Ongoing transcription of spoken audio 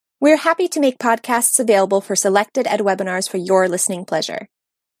We're happy to make podcasts available for selected ed webinars for your listening pleasure.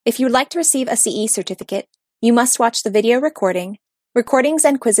 If you would like to receive a CE certificate, you must watch the video recording. Recordings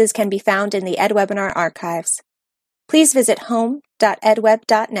and quizzes can be found in the EdWebinar archives. Please visit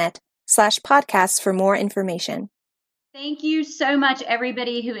home.edweb.net/podcasts for more information. Thank you so much,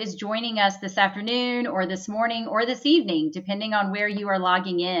 everybody who is joining us this afternoon or this morning or this evening, depending on where you are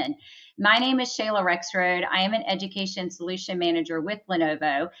logging in. My name is Shayla Rexroad. I am an Education Solution Manager with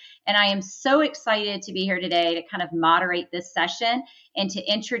Lenovo, and I am so excited to be here today to kind of moderate this session and to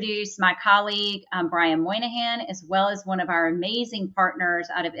introduce my colleague, Brian Moynihan, as well as one of our amazing partners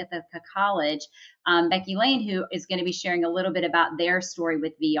out of Ithaca College, Becky Lane, who is going to be sharing a little bit about their story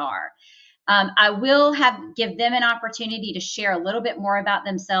with VR. I will give them an opportunity to share a little bit more about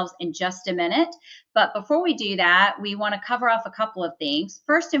themselves in just a minute. But before we do that, we want to cover off a couple of things.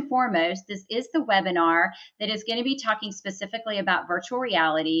 First and foremost, this is the webinar that is going to be talking specifically about virtual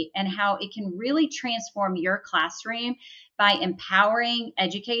reality and how it can really transform your classroom by empowering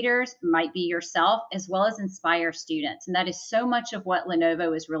educators, might be yourself, as well as inspire students. And that is so much of what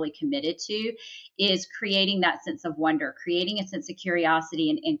Lenovo is really committed to, is creating that sense of wonder, creating a sense of curiosity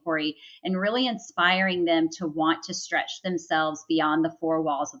and inquiry, and really inspiring them to want to stretch themselves beyond the four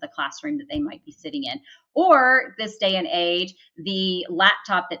walls of the classroom that they might be sitting in, or this day and age, the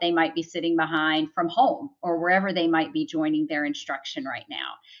laptop that they might be sitting behind from home or wherever they might be joining their instruction right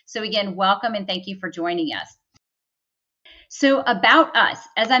now. So again, welcome and thank you for joining us. So about us,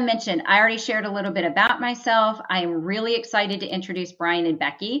 as I mentioned, I already shared a little bit about myself. I am really excited to introduce Brian and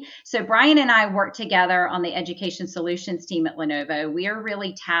Becky. So Brian and I work together on the Education Solutions team at Lenovo. We are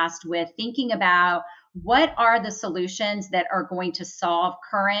really tasked with thinking about what are the solutions that are going to solve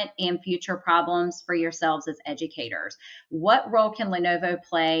current and future problems for yourselves as educators? What role can Lenovo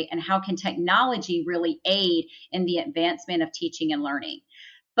play, and how can technology really aid in the advancement of teaching and learning?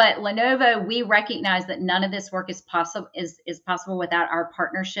 But Lenovo, we recognize that none of this work is possible without our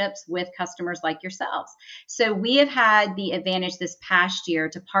partnerships with customers like yourselves. So we have had the advantage this past year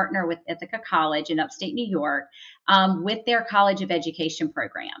to partner with Ithaca College in upstate New York with their College of Education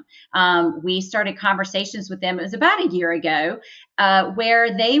program. We started conversations with them, it was about a year ago,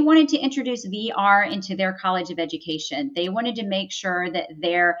 where they wanted to introduce VR into their College of Education. They wanted to make sure that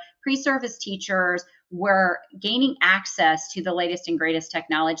their pre-service teachers were gaining access to the latest and greatest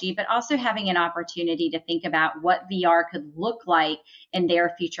technology, but also having an opportunity to think about what VR could look like in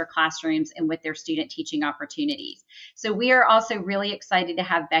their future classrooms and with their student teaching opportunities. So we are also really excited to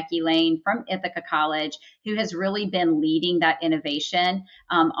have Becky Lane from Ithaca College, who has really been leading that innovation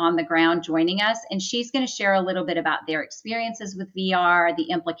on the ground, joining us. And she's going to share a little bit about their experiences with VR,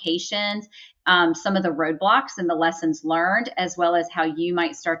 the implications, some of the roadblocks and the lessons learned, as well as how you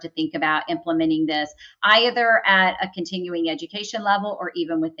might start to think about implementing this either at a continuing education level or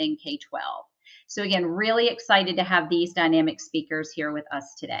even within K-12. So again, really excited to have these dynamic speakers here with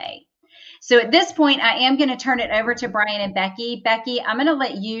us today. So at this point, I am going to turn it over to Brian and Becky. Becky, I'm going to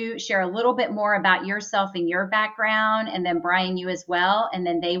let you share a little bit more about yourself and your background, and then Brian, you as well, and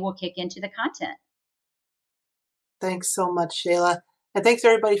then they will kick into the content. Thanks so much, Shayla. And thanks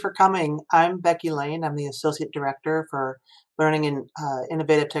everybody for coming. I'm Becky Lane. I'm the Associate Director for Learning and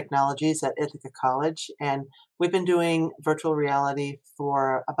Innovative Technologies at Ithaca College. And we've been doing virtual reality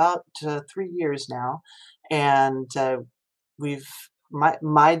for about 3 years now. And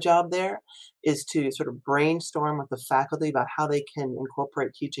my job there is to sort of brainstorm with the faculty about how they can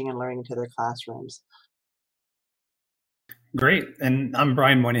incorporate teaching and learning into their classrooms. Great. And I'm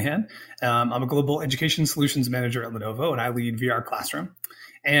Brian Moynihan. I'm a Global Education Solutions Manager at Lenovo, and I lead VR Classroom.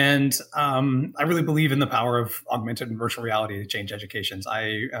 And I really believe in the power of augmented and virtual reality to change educations.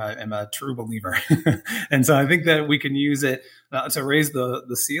 I am a true believer. And so I think that we can use it to raise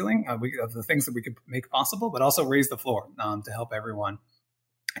the ceiling of the things that we could make possible, but also raise the floor to help everyone.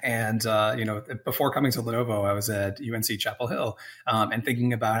 And, before coming to Lenovo, I was at UNC Chapel Hill and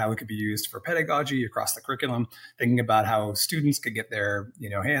thinking about how it could be used for pedagogy across the curriculum, thinking about how students could get their,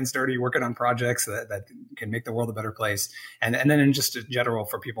 hands dirty, working on projects that can make the world a better place. And then in just general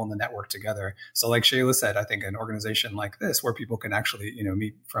for people in the network together. So like Shayla said, I think an organization like this where people can actually,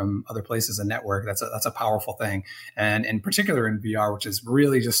 meet from other places and network, that's a powerful thing. And in particular in VR, which is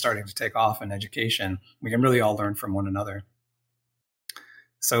really just starting to take off in education, we can really all learn from one another.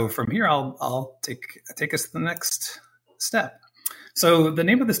 So from here, I'll take us to the next step. So the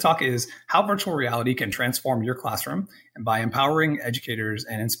name of this talk is How Virtual Reality Can Transform Your Classroom by Empowering Educators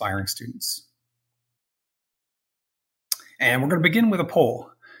and Inspiring Students. And we're going to begin with a poll.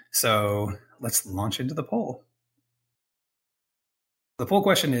 So let's launch into the poll. The poll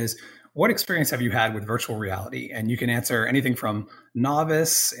question is, what experience have you had with virtual reality? And you can answer anything from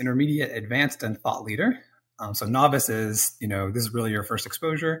novice, intermediate, advanced, and thought leader. So novice is, this is really your first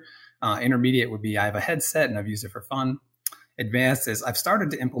exposure. Intermediate would be, I have a headset and I've used it for fun. Advanced is, I've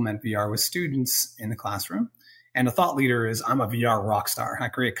started to implement VR with students in the classroom. And a thought leader is, I'm a VR rock star. I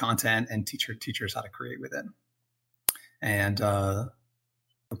create content and teach teachers how to create with it. And the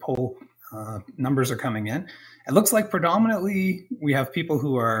poll numbers are coming in. It looks like predominantly we have people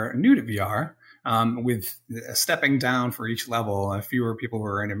who are new to VR, with stepping down for each level. Fewer people who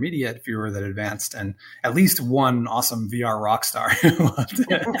are intermediate, fewer that advanced, and at least one awesome VR rock star to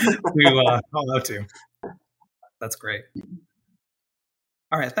call out to. That's great.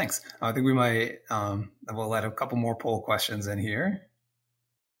 All right, thanks. I think we might, we'll let a couple more poll questions in here.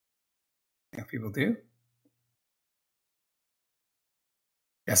 If people do.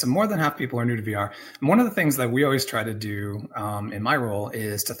 Yeah, so more than half people are new to VR. And one of the things that we always try to do in my role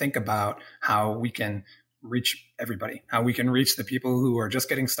is to think about how we can reach everybody, how we can reach the people who are just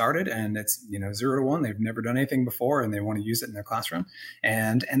getting started and it's 0 to 1. They've never done anything before and they want to use it in their classroom.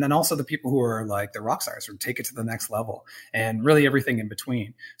 And then also the people who are like the rock stars or take it to the next level and really everything in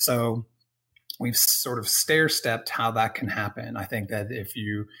between. So we've sort of stair-stepped how that can happen. I think that if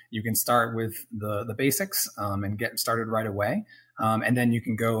you can start with the basics and get started right away, and then you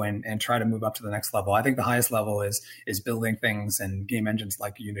can go and try to move up to the next level. I think the highest level is building things and game engines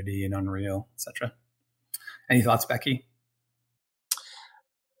like Unity and Unreal, etc. Any thoughts, Becky?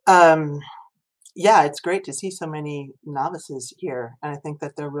 Yeah, it's great to see so many novices here. And I think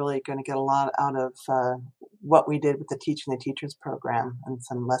that they're really going to get a lot out of what we did with the Teaching the Teachers program and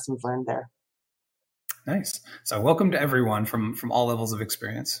some lessons learned there. Nice. So welcome to everyone from all levels of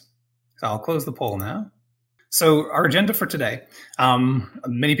experience. So I'll close the poll now. So our agenda for today,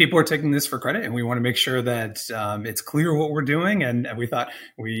 many people are taking this for credit and we want to make sure that it's clear what we're doing. And we thought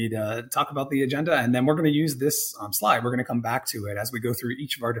we'd talk about the agenda and then we're going to use this slide. We're going to come back to it as we go through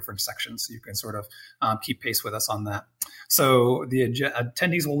each of our different sections. So you can sort of keep pace with us on that. So the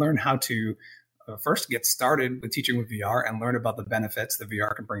attendees will learn how to first get started with teaching with VR and learn about the benefits that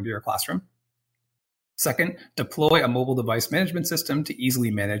VR can bring to your classroom. Second, deploy a mobile device management system to easily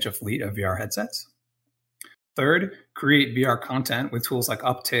manage a fleet of VR headsets. Third, create VR content with tools like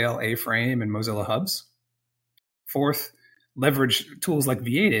Uptail, A-Frame, and Mozilla Hubs. Fourth, leverage tools like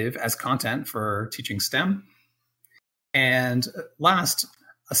Viative as content for teaching STEM. And last,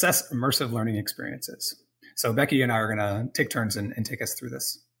 assess immersive learning experiences. So Becky and I are going to take turns and take us through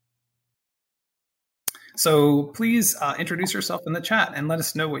this. So please introduce yourself in the chat and let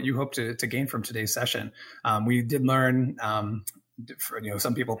us know what you hope to gain from today's session. We did learn,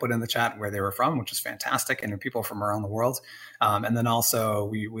 some people put in the chat where they were from, which is fantastic, and people from around the world. And then also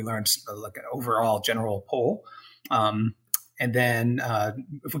we learned like an overall general poll. And then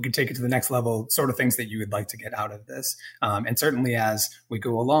if we could take it to the next level, sort of things that you would like to get out of this. And certainly as we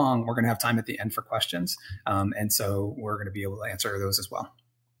go along, we're going to have time at the end for questions. And so we're going to be able to answer those as well.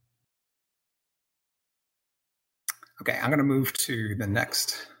 Okay, I'm going to move to the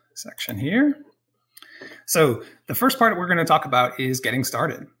next section here. So the first part we're going to talk about is getting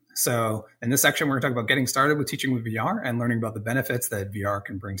started. So in this section, we're going to talk about getting started with teaching with VR and learning about the benefits that VR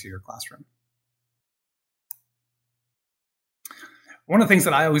can bring to your classroom. One of the things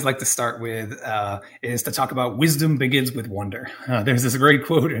that I always like to start with is to talk about wisdom begins with wonder. There's this great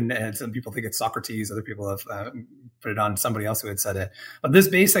quote, and some people think it's Socrates. Other people have put it on somebody else who had said it. But this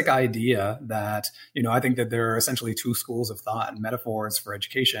basic idea that, I think that there are essentially two schools of thought and metaphors for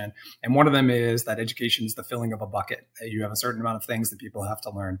education. And one of them is that education is the filling of a bucket. You have a certain amount of things that people have to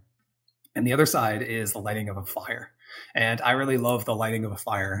learn. And the other side is the lighting of a fire. And I really love the lighting of a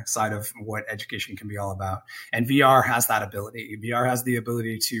fire side of what education can be all about. And VR has that ability. VR has the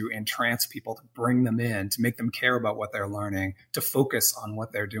ability to entrance people, to bring them in, to make them care about what they're learning, to focus on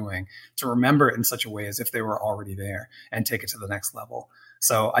what they're doing, to remember it in such a way as if they were already there and take it to the next level.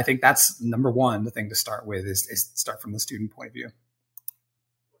 So I think that's number one, the thing to start with is start from the student point of view.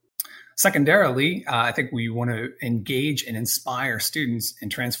 Secondarily, I think we want to engage and inspire students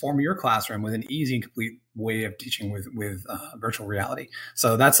and transform your classroom with an easy and complete way of teaching with virtual reality.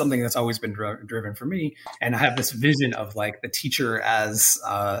 So that's something that's always been driven for me. And I have this vision of like the teacher as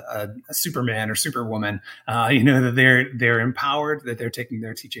a Superman or Superwoman, that they're empowered, that they're taking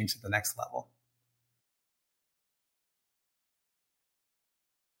their teaching to the next level.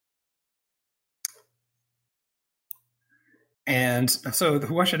 And so the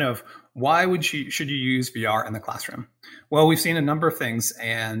question of why should you use VR in the classroom? Well, we've seen a number of things,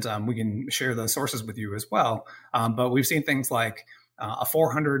 and we can share those sources with you as well. But we've seen things like a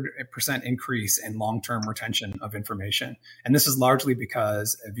 400% increase in long-term retention of information. And this is largely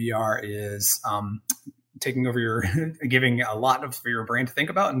because VR is taking over giving a lot for your brain to think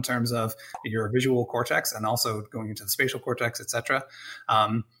about in terms of your visual cortex and also going into the spatial cortex, et cetera.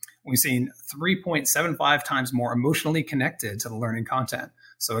 We've seen 3.75 times more emotionally connected to the learning content.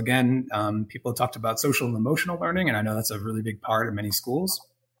 So again, people talked about social and emotional learning, and I know that's a really big part of many schools.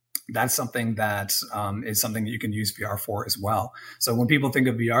 That's something that is something that you can use VR for as well. So when people think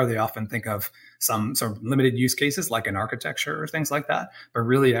of VR, they often think of some sort of limited use cases like in architecture or things like that. But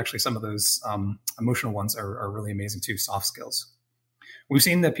really, actually, some of those emotional ones are really amazing too, soft skills. We've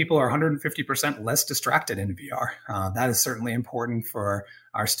seen that people are 150% less distracted in VR. That is certainly important for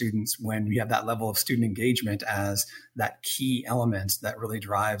our students when we have that level of student engagement as that key element that really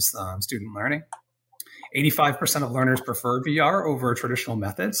drives student learning. 85% of learners prefer VR over traditional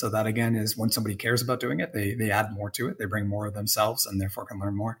methods. So that, again, is when somebody cares about doing it, they add more to it. They bring more of themselves and therefore can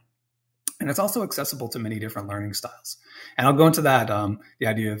learn more. And it's also accessible to many different learning styles. And I'll go into that, the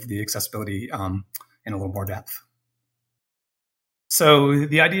idea of the accessibility in a little more depth. So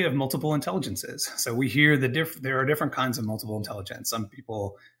the idea of multiple intelligences. So we hear there are different kinds of multiple intelligence. Some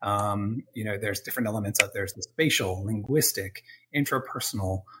people, there's different elements of there's the spatial, linguistic,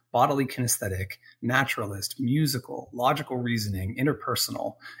 intrapersonal, bodily kinesthetic, naturalist, musical, logical reasoning,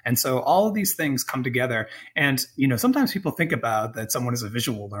 interpersonal. And so all of these things come together. And, sometimes people think about that someone is a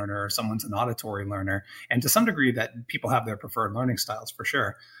visual learner or someone's an auditory learner. And to some degree that people have their preferred learning styles for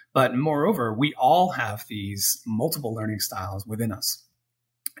sure. But moreover, we all have these multiple learning styles within us.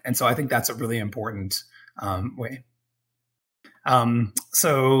 And so I think that's a really important way.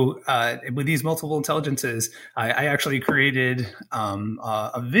 With these multiple intelligences, I actually created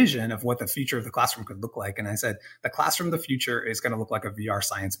a vision of what the future of the classroom could look like. And I said, the classroom of the future is going to look like a VR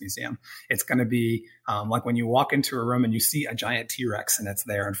science museum. It's going to be like when you walk into a room and you see a giant T-Rex and it's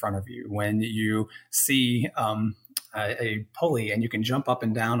there in front of you. When you see a pulley and you can jump up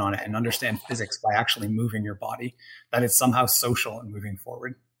and down on it and understand physics by actually moving your body, that it's somehow social and moving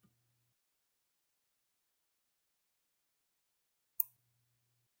forward.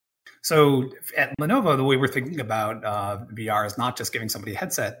 So at Lenovo, the way we're thinking about VR is not just giving somebody a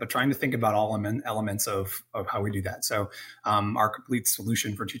headset, but trying to think about all elements of how we do that. So our complete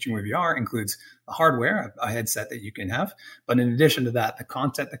solution for teaching with VR includes the hardware, a headset that you can have. But in addition to that, the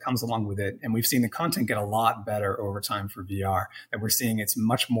content that comes along with it. And we've seen the content get a lot better over time for VR, that we're seeing it's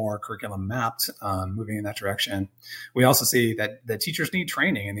much more curriculum mapped, moving in that direction. We also see that the teachers need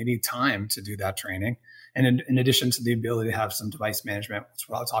training and they need time to do that training. And in addition to the ability to have some device management, which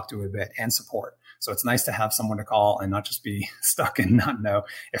I'll talk to a bit, and support. So it's nice to have someone to call and not just be stuck and not know.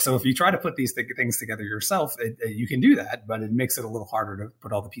 So if you try to put these things together yourself, you can do that, but it makes it a little harder to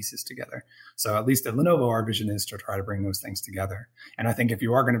put all the pieces together. So at least at Lenovo, our vision is to try to bring those things together. And I think if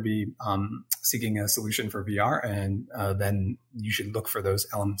you are going to be seeking a solution for VR, and then you should look for those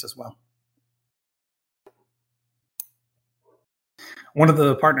elements as well. One of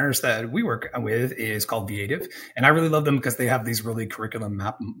the partners that we work with is called Viative, and I really love them because they have these really curriculum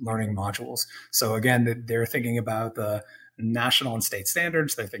map learning modules. So again, they're thinking about the national and state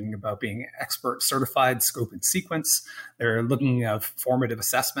standards. They're thinking about being expert certified, scope and sequence. They're looking at formative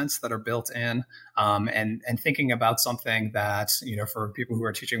assessments that are built in, and thinking about something that, for people who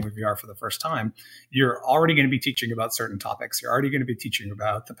are teaching with VR for the first time, you're already going to be teaching about certain topics. You're already going to be teaching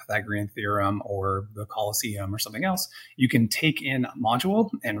about the Pythagorean theorem or the Colosseum or something else. You can take in a module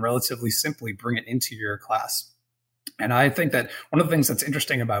and relatively simply bring it into your class. And I think that one of the things that's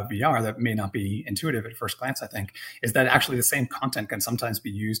interesting about VR that may not be intuitive at first glance, I think, is that actually the same content can sometimes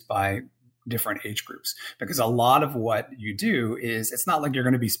be used by different age groups, because a lot of what you do is, it's not like you're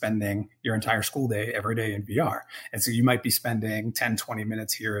going to be spending your entire school day every day in VR. And so you might be spending 10, 20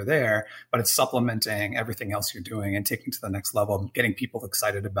 minutes here or there, but it's supplementing everything else you're doing and taking to the next level, getting people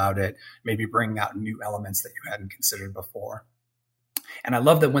excited about it, maybe bringing out new elements that you hadn't considered before. And I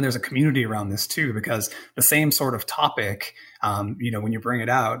love that when there's a community around this too, because the same sort of topic, when you bring it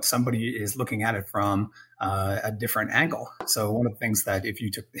out, somebody is looking at it from a different angle. So one of the things that if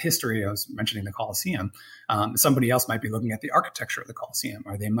you took the history, I was mentioning the Colosseum, somebody else might be looking at the architecture of the Colosseum,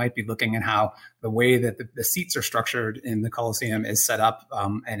 or they might be looking at how the way that the seats are structured in the Colosseum is set up,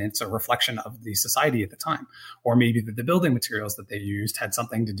 and it's a reflection of the society at the time. Or maybe the building materials that they used had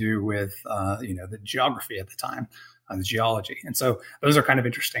something to do with, the geography at the time. The geology. And so those are kind of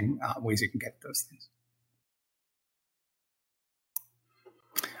interesting ways you can get those things.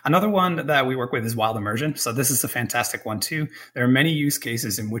 Another one that we work with is wild immersion. So this is a fantastic one too. There are many use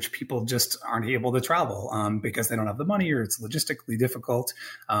cases in which people just aren't able to travel because they don't have the money or it's logistically difficult.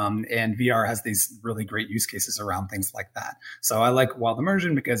 And VR has these really great use cases around things like that. So I like wild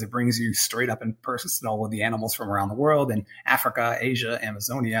immersion because it brings you straight up and personal with the animals from around the world in Africa, Asia,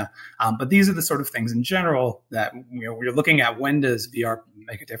 Amazonia. But these are the sort of things in general that we're looking at. When does VR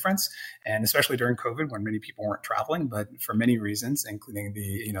make a difference? And especially during COVID, when many people weren't traveling, but for many reasons, including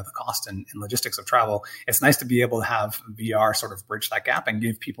the cost and logistics of travel, it's nice to be able to have VR sort of bridge that gap and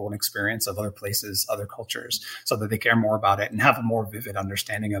give people an experience of other places, other cultures, so that they care more about it and have a more vivid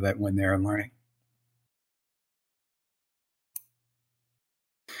understanding of it when they're learning.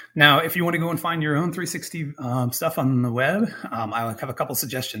 Now, if you want to go and find your own 360 stuff on the web, I have a couple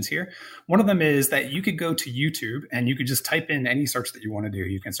suggestions here. One of them is that you could go to YouTube and you could just type in any search that you want to do.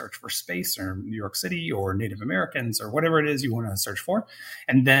 You can search for space or New York City or Native Americans or whatever it is you want to search for.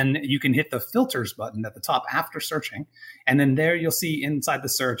 And then you can hit the filters button at the top after searching. And then there you'll see inside the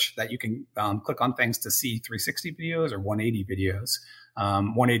search that you can click on things to see 360 videos or 180 videos.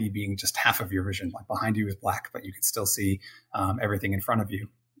 180 being just half of your vision, like behind you is black, but you can still see everything in front of you.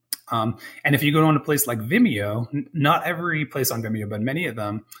 And if you go on a place like Vimeo, not every place on Vimeo, but many of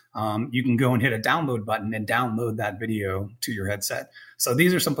them, you can go and hit a download button and download that video to your headset. So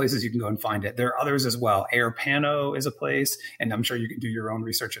these are some places you can go and find it. There are others as well. AirPano is a place, and I'm sure you can do your own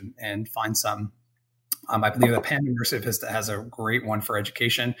research and find some. I believe that Pan Immersive has a great one for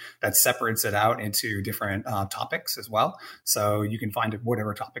education that separates it out into different topics as well. So you can find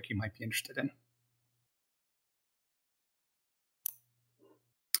whatever topic you might be interested in.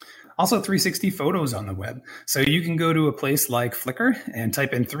 Also 360 photos on the web. So you can go to a place like Flickr and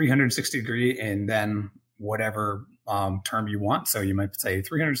type in 360 degree and then whatever term you want. So you might say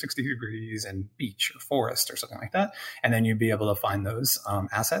 360 degrees and beach or forest or something like that. And then you'd be able to find those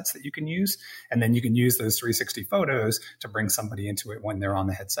assets that you can use. And then you can use those 360 photos to bring somebody into it when they're on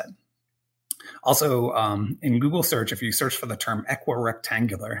the headset. Also, in Google search, if you search for the term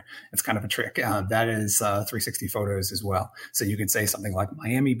equirectangular, it's kind of a trick. That is 360 photos as well. So you could say something like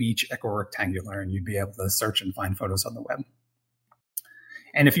Miami Beach equirectangular, and you'd be able to search and find photos on the web.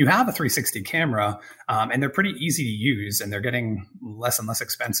 And if you have a 360 camera, and they're pretty easy to use, and they're getting less and less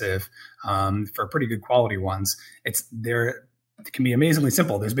expensive for pretty good quality ones, it can be amazingly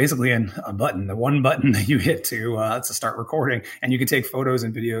simple. There's basically a button, the one button that you hit to start recording, and you can take photos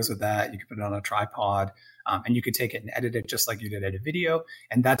and videos with that. You can put it on a tripod, and you could take it and edit it just like you did edit video.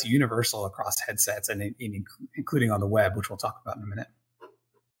 And that's universal across headsets and including on the web, which we'll talk about in a minute.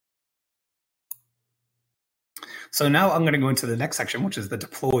 So now I'm going to go into the next section, which is the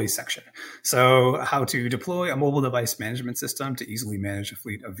deploy section. So how to deploy a mobile device management system to easily manage a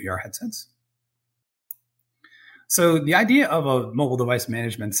fleet of VR headsets. So the idea of a mobile device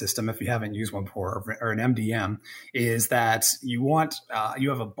management system, if you haven't used one before, or an MDM, is that you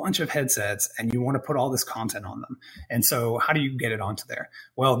have a bunch of headsets and you want to put all this content on them. And so how do you get it onto there?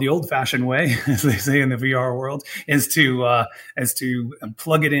 Well, the old-fashioned way, as they say in the VR world, is to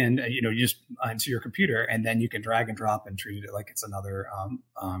plug it in, just into your computer, and then you can drag and drop and treat it like it's another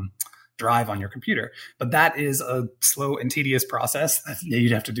drive on your computer. But that is a slow and tedious process that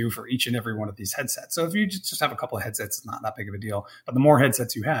you'd have to do for each and every one of these headsets. So if you just have a couple of headsets, it's not that big of a deal. But the more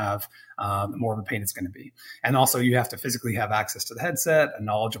headsets you have, the more of a pain it's going to be. And also you have to physically have access to the headset. A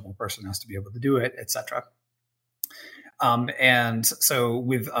knowledgeable person has to be able to do it, etc. And so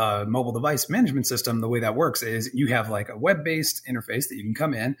with a mobile device management system, the way that works is you have like a web-based interface that you can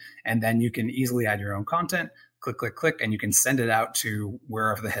come in, and then you can easily add your own content. Click, click, click, and you can send it out to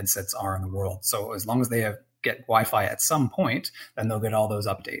wherever the headsets are in the world. So as long as they get Wi-Fi at some point, then they'll get all those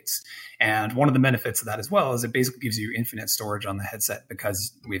updates. And one of the benefits of that as well is it basically gives you infinite storage on the headset,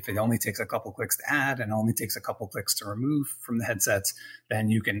 because if it only takes a couple clicks to add and only takes a couple clicks to remove from the headsets, then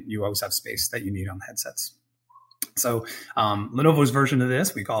you always have space that you need on the headsets. So Lenovo's version of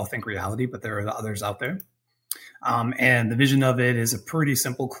this we call Think Reality, but there are others out there. And the vision of it is a pretty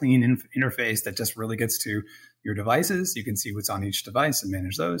simple, clean interface that just really gets to your devices. You can see what's on each device and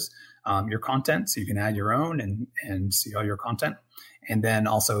manage those. Your content, so you can add your own and see all your content. And then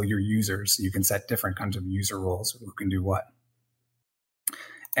also your users. So you can set different kinds of user roles, who can do what.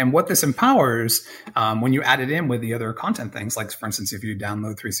 And what this empowers, when you add it in with the other content things, like for instance, if you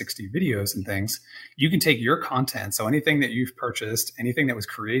download 360 videos and things, you can take your content. So anything that you've purchased, anything that was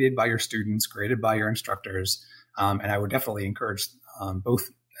created by your students, created by your instructors, and I would definitely encourage both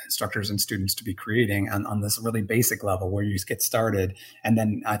instructors and students to be creating on this really basic level where you just get started. And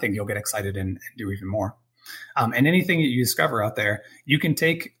then I think you'll get excited and do even more. And anything that you discover out there, you can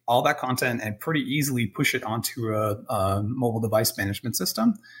take all that content and pretty easily push it onto a mobile device management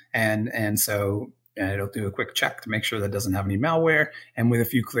system. And so it'll do a quick check to make sure that it doesn't have any malware. And with a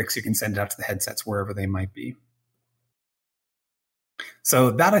few clicks, you can send it out to the headsets wherever they might be.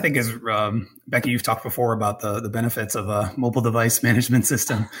 So that, I think, is, Becky, you've talked before about the benefits of a mobile device management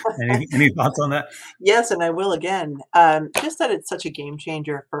system. Any thoughts on that? Yes, and I will again. Just that it's such a game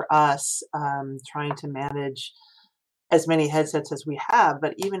changer for us, trying to manage as many headsets as we have,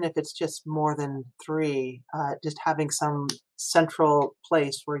 but even if it's just more than 3, just having some central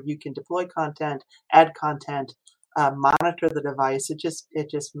place where you can deploy content, add content, monitor the device, it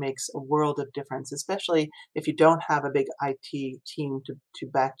just makes a world of difference, especially if you don't have a big IT team to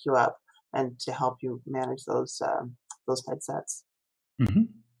back you up and to help you manage those headsets. Mm-hmm.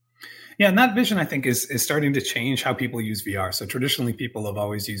 Yeah, and that vision, I think, is starting to change how people use VR. So traditionally, people have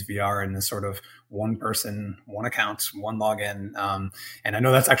always used VR in this sort of one person, one account, one login. And I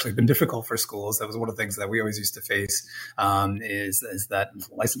know that's actually been difficult for schools. That was one of the things that we always used to face, is that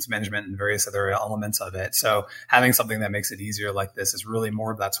license management and various other elements of it. So having something that makes it easier like this is really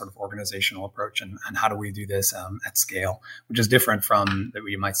more of that sort of organizational approach, and how do we do this at scale, which is different from that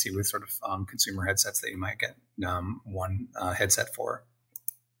we might see with sort of consumer headsets that you might get one headset for.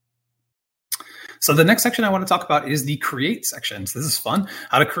 So the next section I want to talk about is the create section. So this is fun.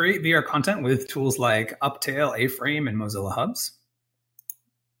 How to create VR content with tools like Uptail, A-Frame, and Mozilla Hubs.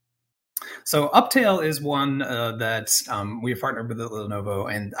 So Uptail is one that we have partnered with at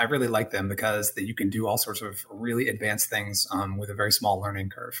Lenovo, and I really like them because you can do all sorts of really advanced things with a very small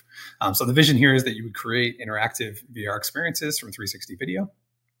learning curve. So the vision here is that you would create interactive VR experiences from 360 video,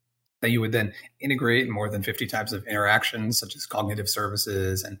 that you would then integrate more than 50 types of interactions, such as cognitive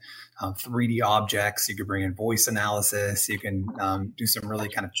services and 3D objects. You could bring in voice analysis. You can do some really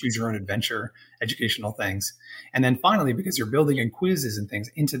kind of choose your own adventure educational things. And then finally, because you're building in quizzes and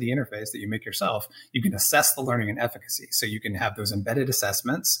things into the interface that you make yourself, you can assess the learning and efficacy. So you can have those embedded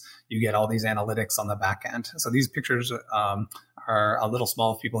assessments. You get all these analytics on the back end. So these pictures are a little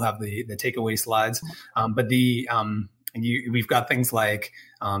small if people have the takeaway slides, but we've got things like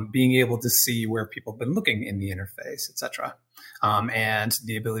being able to see where people have been looking in the interface, et cetera, and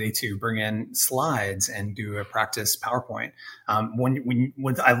the ability to bring in slides and do a practice PowerPoint.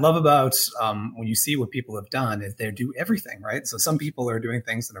 What I love about when you see what people have done is they do everything, right? So some people are doing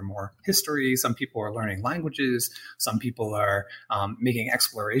things that are more history. Some people are learning languages. Some people are making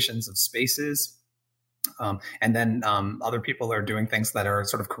explorations of spaces. And then other people are doing things that are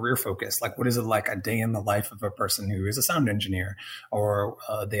sort of career focused, like what is it like a day in the life of a person who is a sound engineer, or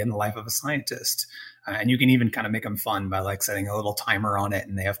a day in the life of a scientist. And you can even kind of make them fun by like setting a little timer on it,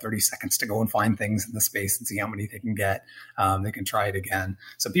 and they have 30 seconds to go and find things in the space and see how many they can get. They can try it again.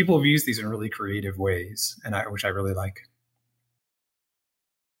 So people have used these in really creative ways, which I really like.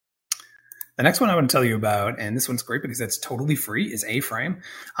 The next one I want to tell you about, and this one's great because it's totally free, is A-Frame.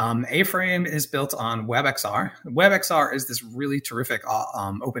 A-Frame is built on WebXR. WebXR is this really terrific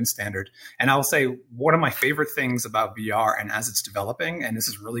open standard. And I will say one of my favorite things about VR, and as it's developing, and this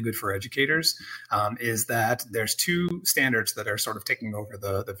is really good for educators, is that there's 2 standards that are sort of taking over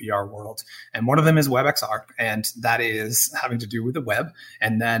the VR world. And one of them is WebXR, and that is having to do with the web.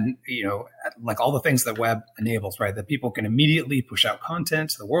 And then, like all the things that web enables, right? That people can immediately push out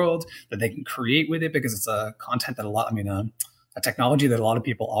content to the world, that they can create with it because it's a content that a technology that a lot of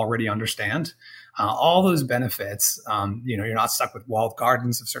people already understand. All those benefits, you're not stuck with walled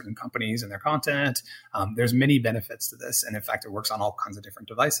gardens of certain companies and their content. There's many benefits to this. And in fact, it works on all kinds of different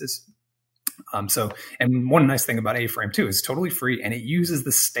devices. And one nice thing about A-Frame too is it's totally free, and it uses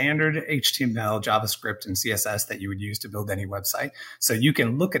the standard HTML, JavaScript, and CSS that you would use to build any website. So you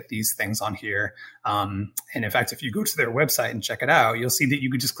can look at these things on here. And in fact, if you go to their website and check it out, you'll see that you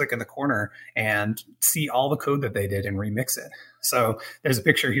could just click in the corner and see all the code that they did and remix it. So there's a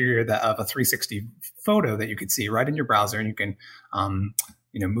picture here of a 360 photo that you could see right in your browser, and you can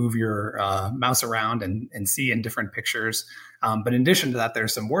move your mouse around and see in different pictures. But in addition to that,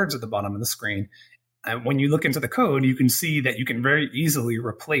 there's some words at the bottom of the screen. When you look into the code, you can see that you can very easily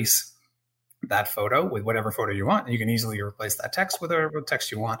replace that photo with whatever photo you want. You can easily replace that text with whatever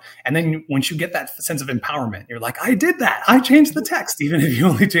text you want. And then once you get that sense of empowerment, you're like, I did that. I changed the text. Even if you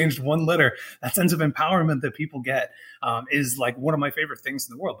only changed one letter, that sense of empowerment that people get is like one of my favorite things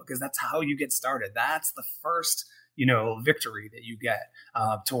in the world, because that's how you get started. That's the first victory that you get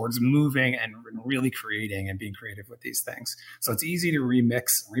towards moving and really creating and being creative with these things. So it's easy to remix.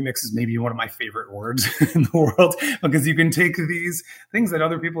 Remix is maybe one of my favorite words in the world, because you can take these things that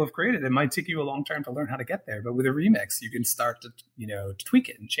other people have created. It might take you a long time to learn how to get there, but with a remix, you can start to, tweak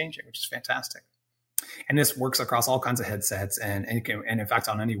it and change it, which is fantastic. And this works across all kinds of headsets and in fact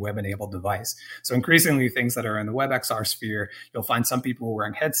on any web-enabled device. So increasingly, things that are in the WebXR sphere, you'll find some people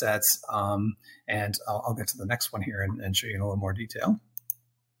wearing headsets. And I'll get to the next one here and show you in a little more detail.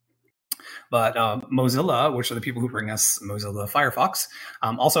 But Mozilla, which are the people who bring us Mozilla Firefox,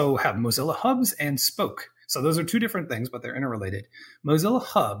 also have Mozilla Hubs and Spoke. So those are two different things, but they're interrelated. Mozilla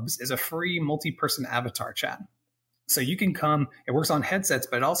Hubs is a free multi-person avatar chat. So you can come, it works on headsets,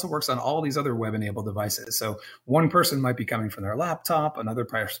 but it also works on all these other web-enabled devices. So one person might be coming from their laptop, another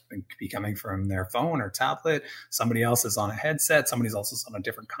person could be coming from their phone or tablet, somebody else is on a headset, somebody's also on a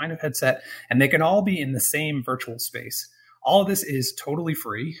different kind of headset, and they can all be in the same virtual space. All of this is totally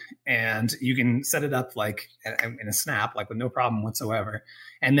free, and you can set it up like in a snap, like with no problem whatsoever.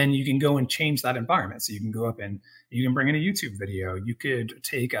 And then you can go and change that environment. So you can go up and you can bring in a YouTube video. You could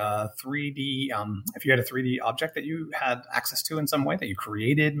take a 3D, if you had a 3D object that you had access to in some way that you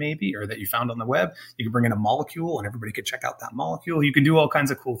created maybe, or that you found on the web, you could bring in a molecule and everybody could check out that molecule. You can do all kinds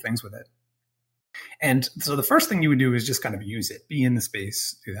of cool things with it. And so the first thing you would do is just kind of use it, be in the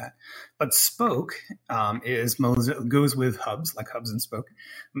space, do that. But Spoke goes with Hubs, like Hubs and Spoke.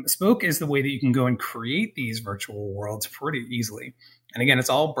 Spoke is the way that you can go and create these virtual worlds pretty easily. And again, it's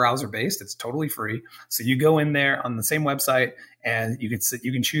all browser-based. It's totally free. So you go in there on the same website, and you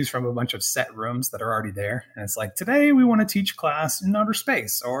can choose from a bunch of set rooms that are already there. And it's like, today we want to teach class in outer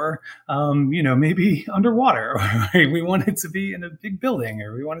space, or maybe underwater, or we want it to be in a big building,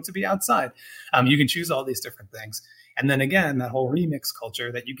 or we want it to be outside. You can choose all these different things. And then again, that whole remix culture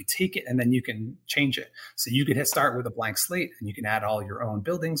that you could take it and then you can change it. So you could start with a blank slate and you can add all your own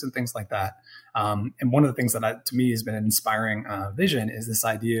buildings and things like that. And one of the things that to me has been an inspiring vision is this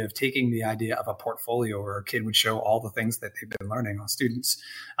idea of taking the idea of a portfolio where a kid would show all the things that they've been learning on students,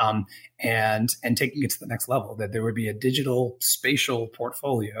 and taking it to the next level, that there would be a digital spatial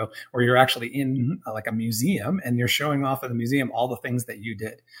portfolio where you're actually in like a museum and you're showing off at the museum all the things that you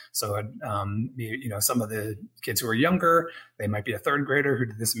did. So, some of the kids who are younger, they might be a third grader who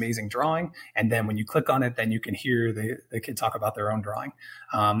did this amazing drawing. And then when you click on it, then you can hear the kid talk about their own drawing.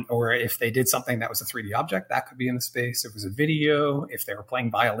 Or if they did something that was a 3D object, that could be in the space. If it was a video, if they were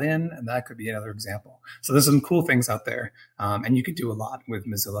playing violin, and that could be another example. So there's some cool things out there. And you could do a lot with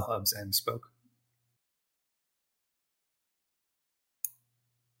Mozilla Hubs and Spoke.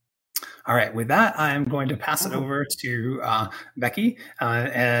 All right, with that, I'm going to pass it over to Becky.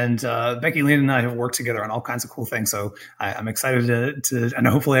 Becky Lane and I have worked together on all kinds of cool things. So I'm excited to, and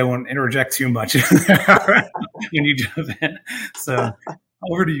hopefully I won't interject too much when you jump in. So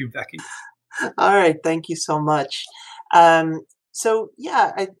over to you, Becky. All right, thank you so much. So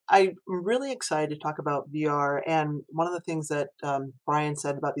yeah, I'm really excited to talk about VR. And one of the things that Brian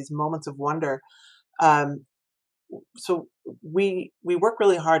said about these moments of wonder, so we work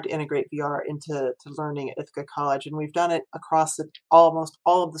really hard to integrate VR into learning at Ithaca College, and we've done it across almost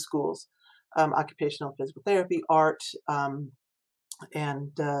all of the schools, occupational physical therapy, art,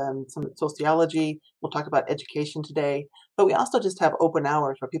 and some sociology. We'll talk about education today, but we also just have open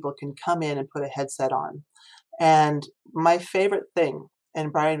hours where people can come in and put a headset on. And my favorite thing,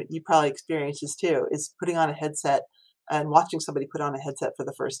 and Brian, you probably experienced this too, is putting on a headset and watching somebody put on a headset for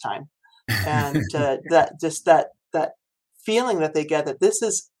the first time. And that feeling that they get that this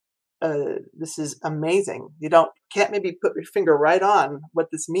is amazing. You can't maybe put your finger right on what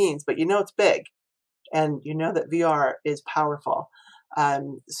this means, but you know it's big, and you know that VR is powerful.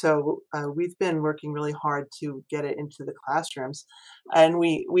 So we've been working really hard to get it into the classrooms, and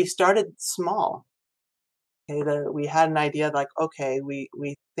we started small. Okay, we had an idea like, okay, we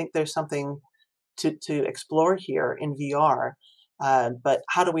think there's something to explore here in VR. But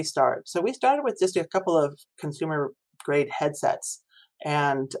how do we start? So we started with just a couple of consumer grade headsets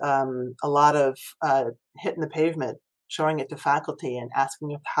and a lot of hitting the pavement, showing it to faculty and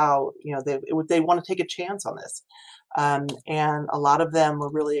asking if how they want to take a chance on this. And a lot of them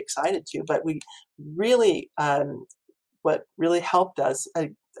were really excited to. But we really, what really helped us,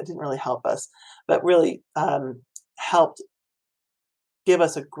 it didn't really help us, but really helped give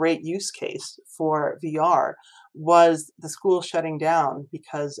us a great use case for VR was the school shutting down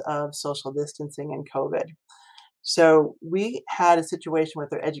because of social distancing and COVID. So we had a situation with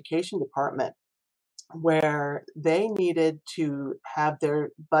their education department where they needed to have their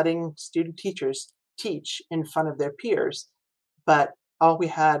budding student teachers teach in front of their peers, but all we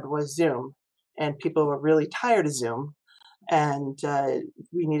had was Zoom, and people were really tired of Zoom, and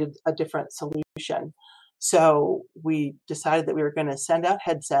we needed a different solution. So we decided that we were going to send out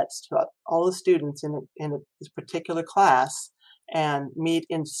headsets to all the students in this particular class and meet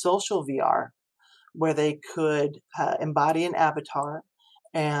in social VR, where they could embody an avatar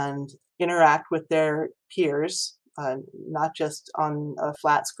and interact with their peers, not just on a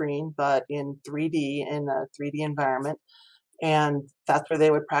flat screen, but in 3D, in a 3D environment. And that's where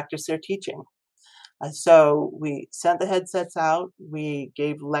they would practice their teaching. So we sent the headsets out. We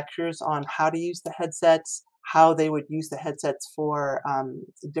gave lectures on how to use the headsets, how they would use the headsets for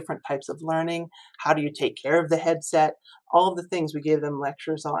different types of learning. How do you take care of the headset? All of the things we gave them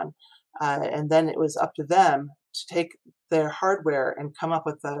lectures on. And then it was up to them to take their hardware and come up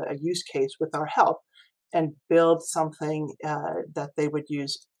with a use case with our help and build something that they would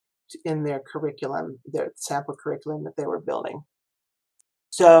use in their curriculum, their sample curriculum that they were building.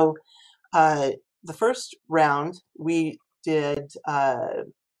 So the first round, we did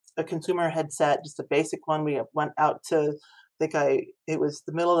a consumer headset, just a basic one. We went out to, it was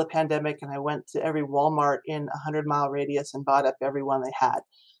the middle of the pandemic, and I went to every Walmart in a 100-mile radius and bought up every one they had.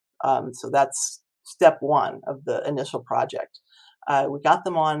 So that's step one of the initial project. We got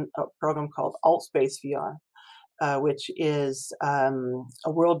them on a program called AltSpace VR, which is a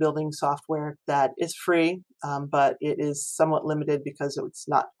world building software that is free, but it is somewhat limited because it's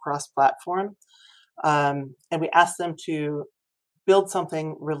not cross-platform. And we asked them to build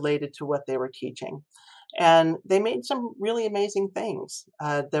something related to what they were teaching. And they made some really amazing things.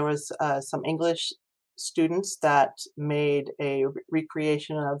 There was some English students that made a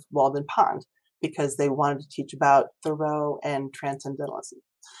recreation of Walden Pond because they wanted to teach about Thoreau and transcendentalism.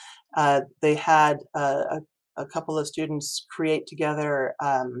 They had a couple of students create together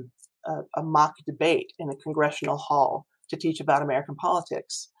a mock debate in a congressional hall to teach about American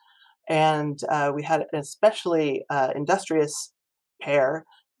politics. And we had an especially industrious pair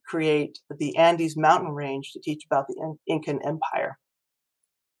create the Andes mountain range to teach about the Incan Empire.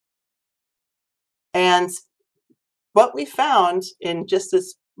 And what we found in just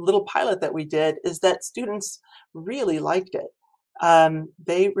this little pilot that we did is that students really liked it.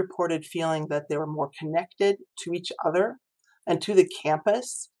 They reported feeling that they were more connected to each other and to the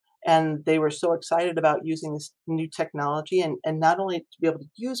campus. And they were so excited about using this new technology and not only to be able to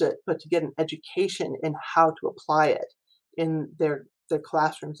use it, but to get an education in how to apply it in their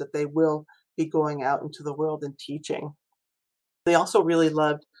classrooms that they will be going out into the world and teaching. They also really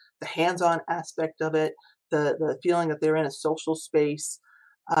loved the hands-on aspect of it, the feeling that they're in a social space,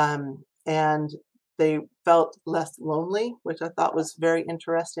 and they felt less lonely, which I thought was very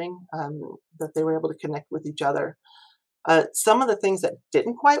interesting, that they were able to connect with each other. Some of the things that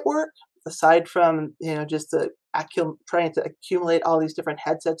didn't quite work, aside from just trying to accumulate all these different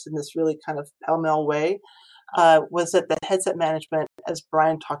headsets in this really kind of pell-mell way, was that the headset management, as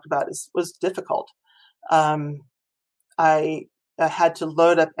Brian talked about, was difficult. I had to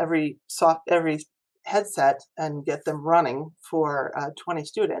load up every headset and get them running for 20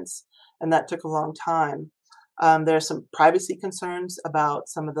 students, and that took a long time. There are some privacy concerns about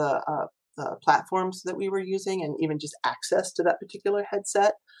some of the platforms that we were using, and even just access to that particular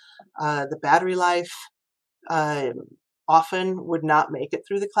headset. The battery life often would not make it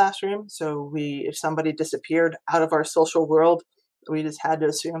through the classroom. So if somebody disappeared out of our social world, we just had to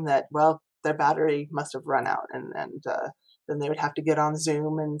assume that, well, their battery must have run out, and then they would have to get on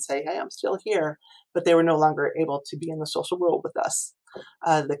Zoom and say, hey, I'm still here, but they were no longer able to be in the social world with us.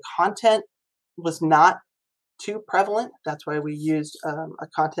 The content was not too prevalent. That's why we used a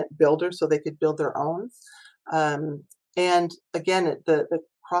content builder so they could build their own. And again, the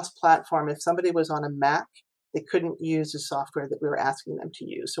cross-platform, if somebody was on a Mac, they couldn't use the software that we were asking them to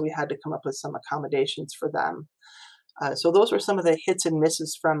use. So we had to come up with some accommodations for them. So those were some of the hits and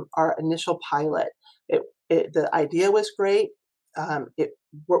misses from our initial pilot. The idea was great.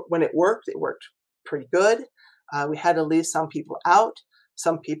 When it worked pretty good. We had to leave some people out.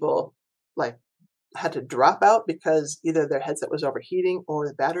 Some people had to drop out because either their headset was overheating or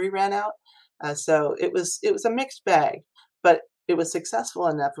the battery ran out. So it was a mixed bag, but it was successful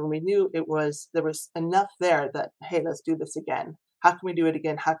enough, and we knew there was enough there that, hey, let's do this again. How can we do it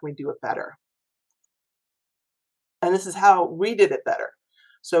again? How can we do it better? And this is how we did it better.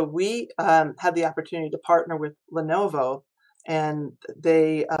 So we had the opportunity to partner with Lenovo, and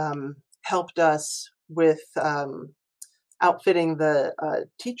they helped us with outfitting the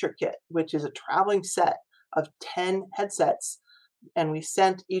teacher kit, which is a traveling set of 10 headsets. And we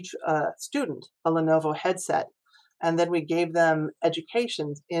sent each student a Lenovo headset. And then we gave them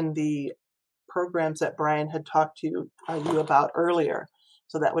educations in the programs that Brian had talked to you about earlier.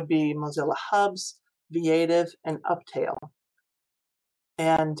 So that would be Mozilla Hubs, Viative, and Uptail.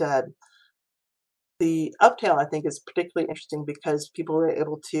 And the Uptail, I think, is particularly interesting because people were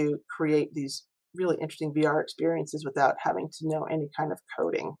able to create these really interesting VR experiences without having to know any kind of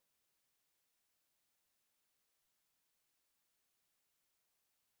coding.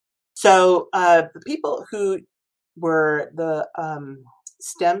 So the people who were the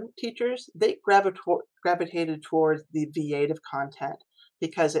STEM teachers, they gravitated towards the Viative content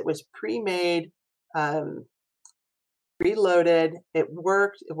because it was pre-made, um, preloaded. It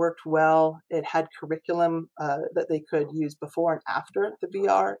worked well. It had curriculum that they could use before and after the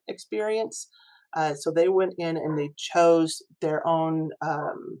VR experience. So they went in and they chose their own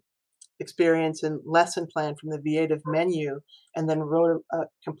experience and lesson plan from the Viative menu, and then wrote a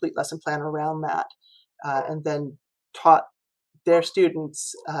complete lesson plan around that, and then taught their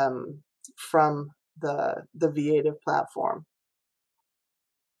students from the Viative platform.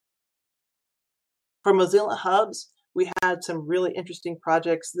 For Mozilla Hubs, we had some really interesting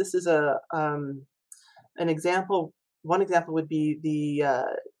projects. This is an example. One example would be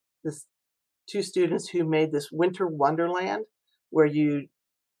this two students who made this winter wonderland, where you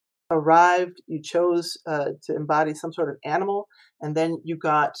arrived, you chose to embody some sort of animal, and then you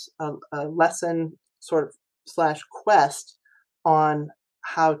got a lesson sort of / quest on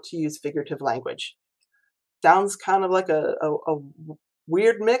how to use figurative language. Sounds kind of like a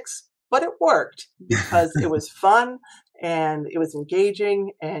weird mix, but it worked because it was fun and it was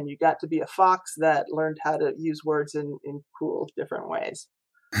engaging, and you got to be a fox that learned how to use words in cool, different ways.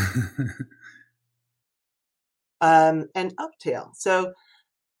 And Uptail. So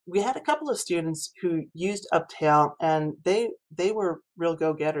we had a couple of students who used Uptail, and they were real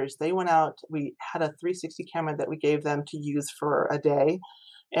go-getters. They went out, we had a 360 camera that we gave them to use for a day,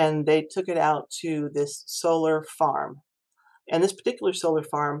 and they took it out to this solar farm. And this particular solar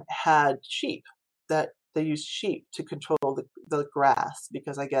farm had sheep, that they used sheep to control the grass,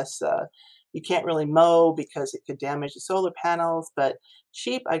 because I guess you can't really mow because it could damage the solar panels, but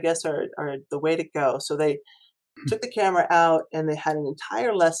sheep, I guess, are the way to go. So they took the camera out, and they had an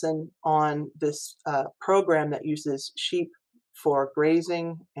entire lesson on this program that uses sheep for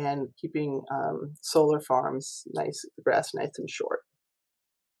grazing and keeping solar farms nice, the grass nice and short.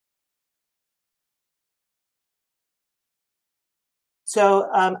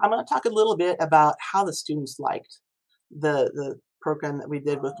 So I'm going to talk a little bit about how the students liked the program that we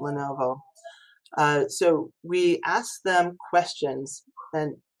did with Lenovo. So we asked them questions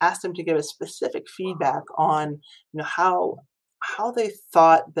and asked them to give us specific feedback on how they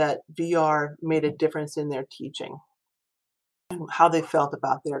thought that VR made a difference in their teaching and how they felt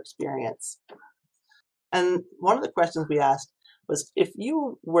about their experience. And one of the questions we asked was, if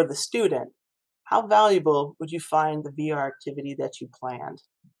you were the student, how valuable would you find the VR activity that you planned?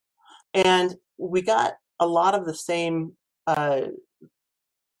 And we got a lot of the same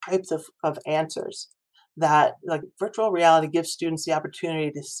types of answers. That, like, virtual reality gives students the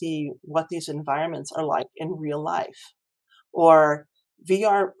opportunity to see what these environments are like in real life. Or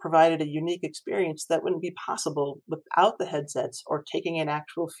VR provided a unique experience that wouldn't be possible without the headsets or taking an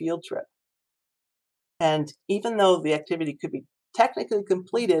actual field trip. And even though the activity could be technically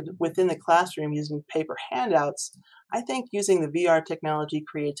completed within the classroom using paper handouts, I think using the VR technology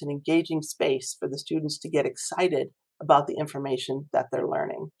creates an engaging space for the students to get excited about the information that they're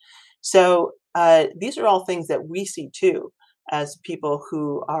learning. So these are all things that we see too, as people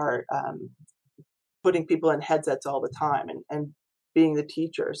who are putting people in headsets all the time and being the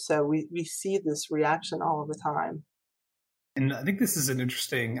teacher. So we see this reaction all the time. And I think this is an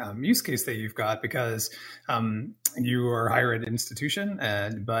interesting use case that you've got, because you are a higher ed institution,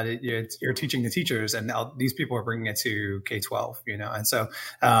 but you're teaching the teachers, and now these people are bringing it to K-12, and so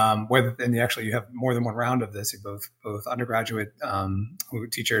you have more than one round of this, both undergraduate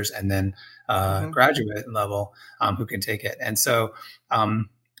teachers and then graduate level who can take it. And so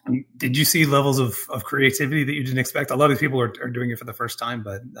did you see levels of creativity that you didn't expect? A lot of people are doing it for the first time,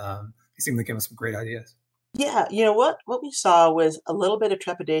 but they seem to give us some great ideas. Yeah, what we saw was a little bit of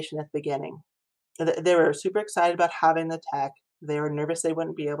trepidation at the beginning. They were super excited about having the tech. They were nervous they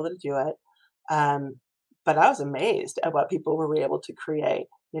wouldn't be able to do it. But I was amazed at what people were able to create.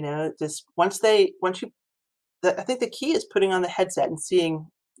 Just I think the key is putting on the headset and seeing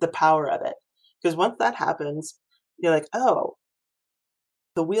the power of it. Because once that happens, you're like, oh,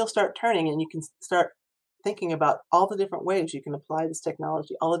 the wheels start turning, and you can start thinking about all the different ways you can apply this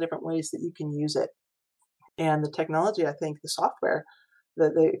technology, all the different ways that you can use it. And the technology, I think the software,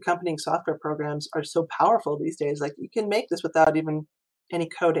 the accompanying software programs are so powerful these days. Like, you can make this without even any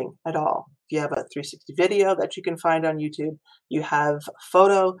coding at all. You have a 360 video that you can find on YouTube. You have a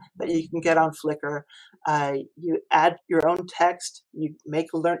photo that you can get on Flickr. You add your own text. You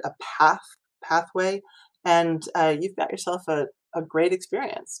learn a pathway, and you've got yourself a great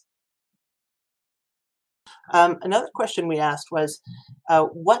experience. Another question we asked was,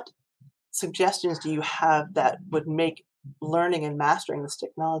 what suggestions do you have that would make learning and mastering this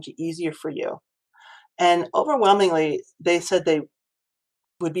technology easier for you. And overwhelmingly, they said they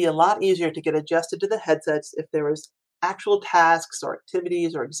would be a lot easier to get adjusted to the headsets if there was actual tasks or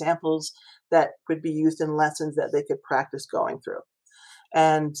activities or examples that could be used in lessons that they could practice going through.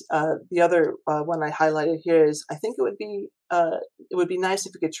 And the other one I highlighted here is I think it would be nice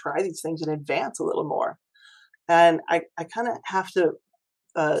if we could try these things in advance a little more. And I kind of have to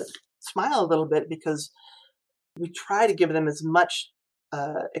smile a little bit because we try to give them as much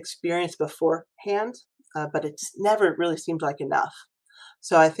experience beforehand, but it's never really seemed like enough.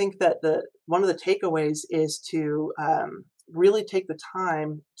 So I think that one of the takeaways is to really take the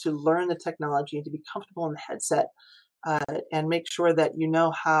time to learn the technology and to be comfortable in the headset, and make sure that you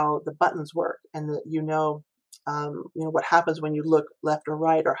know how the buttons work and that you know what happens when you look left or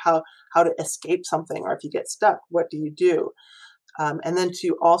right, or how to escape something, or if you get stuck, what do you do? And then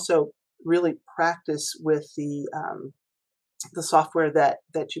to also really practice with the software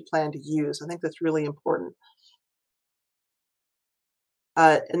that you plan to use. I think that's really important.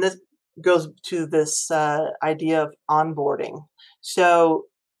 And this goes to this idea of onboarding. So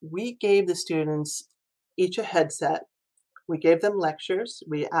we gave the students each a headset. We gave them lectures.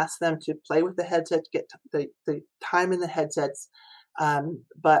 We asked them to play with the headset, to get the time in the headsets.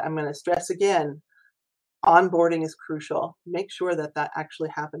 But I'm going to stress again, onboarding is crucial. Make sure that actually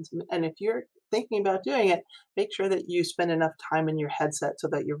happens. And if you're thinking about doing it, make sure that you spend enough time in your headset so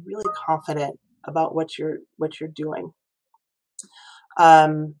that you're really confident about what you're doing.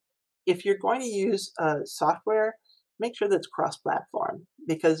 If you're going to use software, make sure that's cross-platform,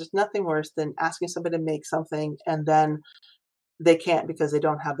 because there's nothing worse than asking somebody to make something and then they can't because they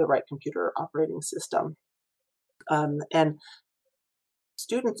don't have the right computer operating system. And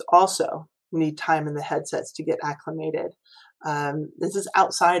students also need time in the headsets to get acclimated. This is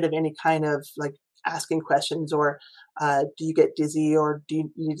outside of any kind of like asking questions or do you get dizzy or do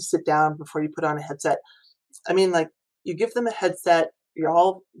you need to sit down before you put on a headset? I mean, like, you give them a headset, we're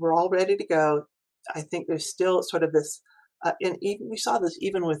all ready to go. I think there's still sort of this, and even we saw this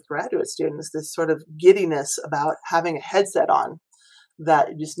even with graduate students, this sort of giddiness about having a headset on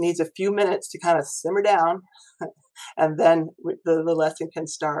that just needs a few minutes to kind of simmer down, and then the lesson can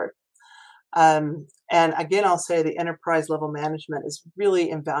start. And again, I'll say the enterprise level management is really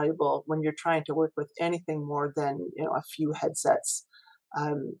invaluable when you're trying to work with anything more than a few headsets.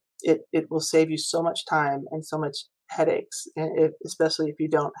 It will save you so much time and so much headaches, especially if you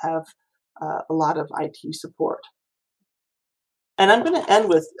don't have a lot of IT support. And I'm going to end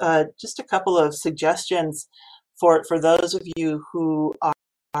with just a couple of suggestions for those of you who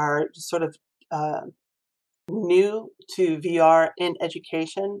are sort of new to VR in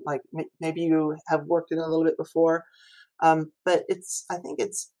education. Like maybe you have worked in it a little bit before, but I think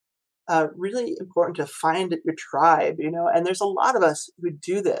it's really important to find your tribe, and there's a lot of us who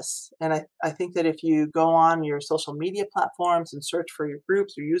do this. And I think that if you go on your social media platforms and search for your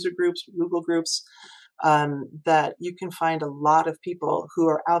groups or user groups, or Google groups, that you can find a lot of people who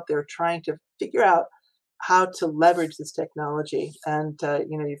are out there trying to figure out how to leverage this technology. And,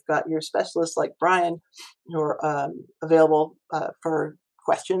 you've got your specialists like Brian who are available for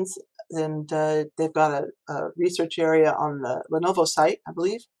questions. And they've got a research area on the Lenovo site, I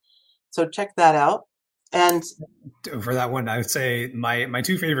believe. So check that out. And for that one, I would say my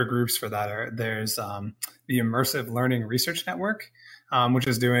two favorite groups for that are there's the Immersive Learning Research Network, which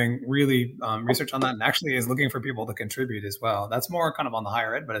is doing really research on that and actually is looking for people to contribute as well. That's more kind of on the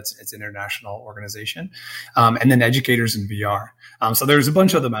higher ed, but it's an international organization. And then Educators in VR. So there's a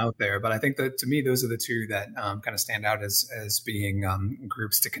bunch of them out there, but I think that to me, those are the two that kind of stand out as being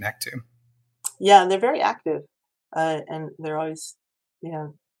groups to connect to. Yeah, and they're very active, and they're always,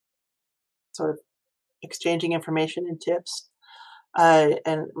 sort of exchanging information and tips.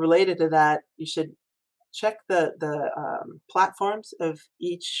 And related to that, you should check the platforms of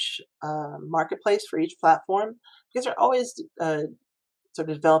each marketplace for each platform, because they're always sort of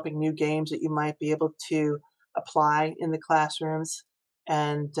developing new games that you might be able to apply in the classrooms.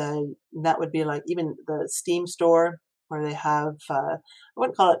 And that would be like even the Steam store, where they have, I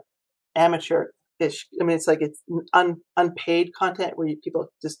wouldn't call it amateur-ish. I mean, it's like it's unpaid content where people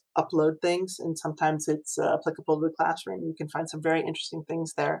just upload things, and sometimes it's applicable to the classroom. You can find some very interesting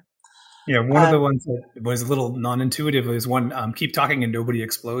things there. Yeah, one of the ones that was a little non-intuitive was one, Keep Talking and Nobody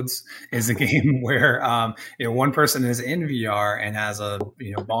Explodes is a game where, one person is in VR and has a,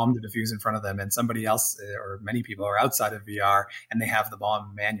 bomb to defuse in front of them, and somebody else or many people are outside of VR and they have the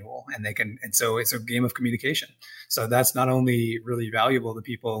bomb manual and so it's a game of communication. So that's not only really valuable to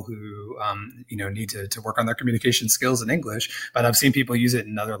people who, need to work on their communication skills in English, but I've seen people use it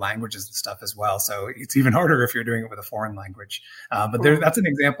in other languages and stuff as well. So it's even harder if you're doing it with a foreign language. That's an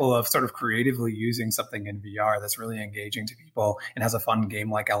example of sort of creatively using something in VR that's really engaging to people and has a fun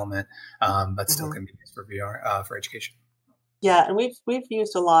game-like element, but still can be used for VR for education. Yeah, and we've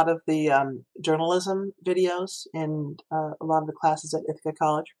used a lot of the journalism videos in a lot of the classes at Ithaca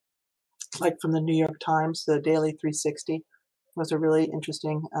College, like from the New York Times. The Daily 360 was a really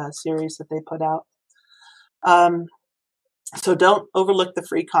interesting series that they put out. So don't overlook the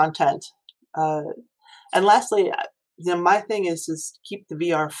free content. And lastly, my thing is keep the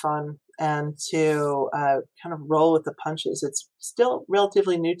VR fun and to kind of roll with the punches. It's still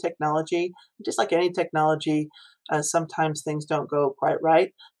relatively new technology. Just like any technology, sometimes things don't go quite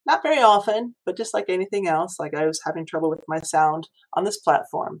right. Not very often, but just like anything else, like I was having trouble with my sound on this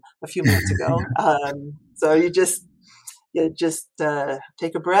platform a few minutes ago. So you just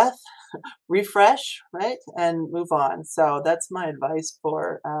take a breath, refresh, right, and move on. So that's my advice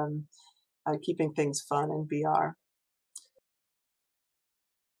for keeping things fun in VR.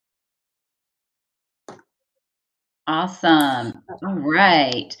 Awesome. All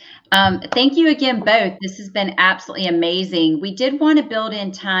right. Thank you again, both. This has been absolutely amazing. We did want to build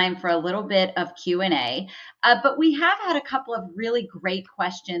in time for a little bit of Q&A, but we have had a couple of really great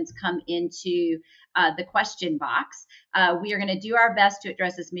questions come into the question box. We are going to do our best to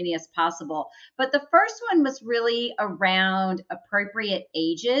address as many as possible. But the first one was really around appropriate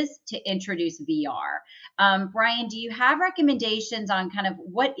ages to introduce VR. Brian, do you have recommendations on kind of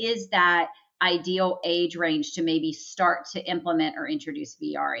what is that ideal age range to maybe start to implement or introduce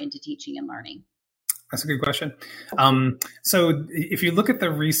VR into teaching and learning? That's a good question. So if you look at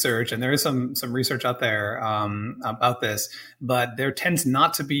the research, and there is some research out there about this, but there tends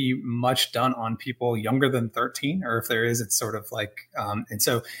not to be much done on people younger than 13, or if there is, it's sort of like, and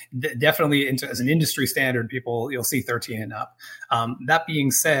so definitely as an industry standard, you'll see 13 and up. That being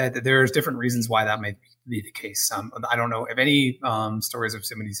said, there's different reasons why that may be the case. I don't know of any stories of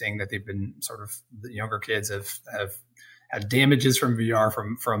somebody saying that they've been sort of, the younger kids have had damages from VR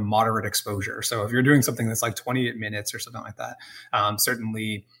from moderate exposure. So if you're doing something that's like 28 minutes or something like that,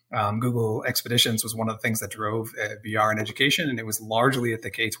 certainly Google Expeditions was one of the things that drove VR in education, and it was largely at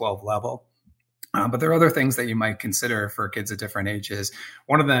the K-12 level. But there are other things that you might consider for kids at different ages.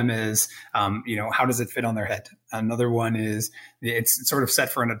 One of them is, how does it fit on their head? Another one is it's sort of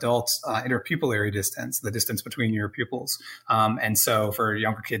set for an adult interpupillary distance, the distance between your pupils. And so for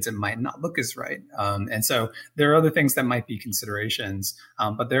younger kids, it might not look as right. And so there are other things that might be considerations,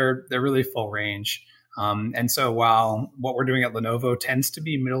 but they're really full range. And so while what we're doing at Lenovo tends to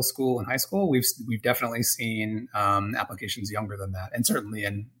be middle school and high school, we've definitely seen applications younger than that, and certainly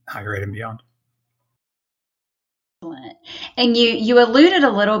in higher ed and beyond. Excellent. And you alluded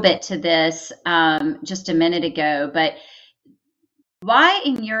a little bit to this just a minute ago, but why,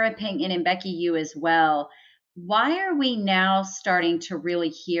 in your opinion, and Becky, you as well, why are we now starting to really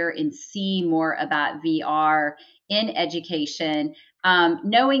hear and see more about VR in education,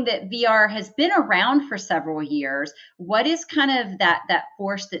 knowing that VR has been around for several years? What is kind of that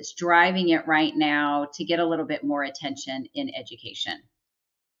force that's driving it right now to get a little bit more attention in education?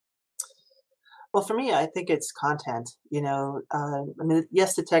 Well, for me, I think it's content.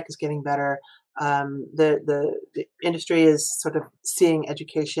 Yes, the tech is getting better. The industry is sort of seeing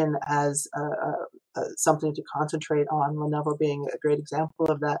education as something to concentrate on. Lenovo being a great example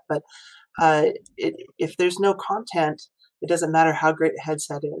of that. But if there's no content, it doesn't matter how great a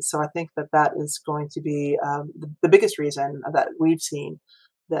headset is. So I think that is going to be the biggest reason that we've seen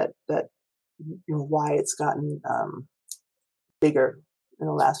that why it's gotten bigger in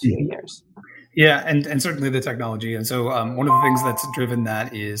the last few years. Yeah, and certainly the technology. And so one of the things that's driven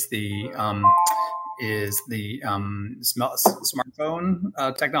that is the smartphone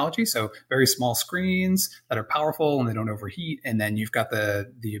technology. So very small screens that are powerful and they don't overheat. And then you've got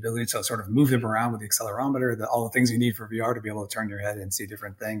the ability to sort of move them around with the accelerometer, all the things you need for VR to be able to turn your head and see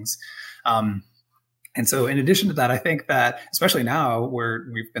different things. And so in addition to that, I think that especially now where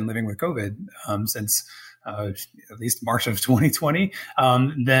we've been living with COVID since at least March of 2020,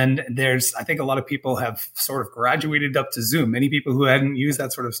 then I think a lot of people have sort of graduated up to Zoom. Many people who hadn't used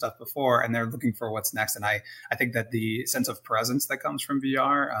that sort of stuff before, and they're looking for what's next. And I think that the sense of presence that comes from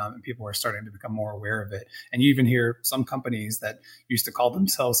VR, and people are starting to become more aware of it. And you even hear some companies that used to call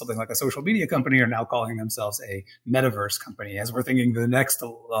themselves something like a social media company are now calling themselves a metaverse company, as we're thinking the next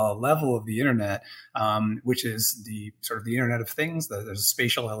level of the internet, which is the sort of the Internet of Things. There's a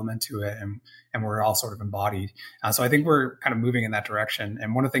spatial element to it, and we're all sort of embodied. So I think we're kind of moving in that direction.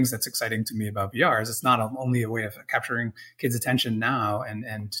 And one of the things that's exciting to me about VR is it's not only a way of capturing kids' attention now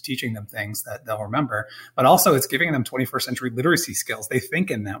and teaching them things that they'll remember, but also it's giving them 21st century literacy skills. They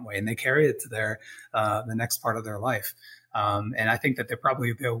think in that way and they carry it to their the next part of their life. And I think that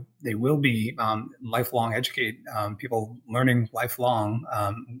they will be lifelong educate people learning lifelong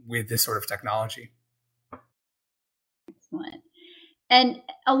with this sort of technology. Excellent. And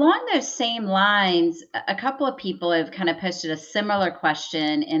along those same lines, a couple of people have kind of posted a similar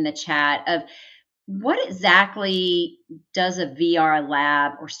question in the chat of what exactly does a VR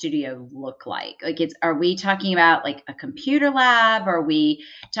lab or studio look like? Like, are we talking about like a computer lab? Are we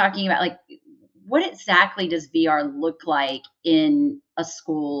talking about like, what exactly does VR look like in a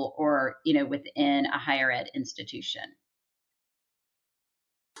school or, within a higher ed institution?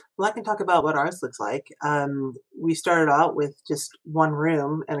 Well, I can talk about what ours looks like. We started out with just one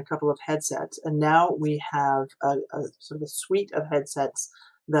room and a couple of headsets, and now we have a sort of a suite of headsets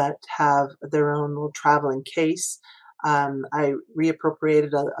that have their own little traveling case. I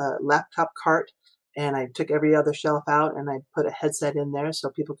reappropriated a laptop cart, and I took every other shelf out, and I put a headset in there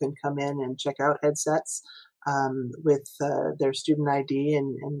so people can come in and check out headsets with their student ID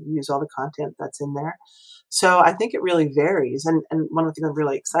and use all the content that's in there. So I think it really varies. And one of the things I'm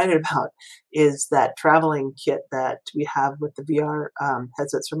really excited about is that traveling kit that we have with the VR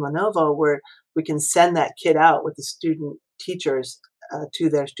headsets from Lenovo, where we can send that kit out with the student teachers to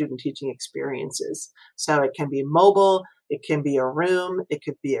their student teaching experiences. So it can be mobile, it can be a room, it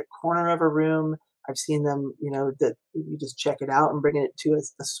could be a corner of a room. I've seen them, that you just check it out and bring it to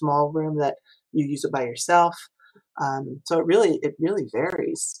a small room that you use it by yourself. So it really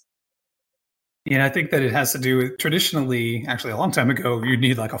varies. Yeah, I think that it has to do with traditionally, actually a long time ago, you'd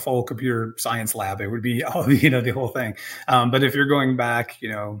need like a full computer science lab. It would be, the whole thing. But if you're going back,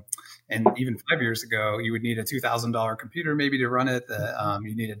 and even 5 years ago, you would need a $2,000 computer maybe to run it.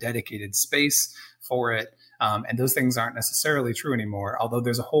 You need a dedicated space for it. And those things aren't necessarily true anymore, although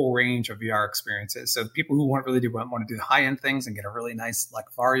there's a whole range of VR experiences. So people who want to do the high-end things and get a really nice like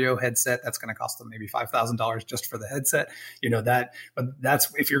Vario headset, that's going to cost them maybe $5,000 just for the headset. But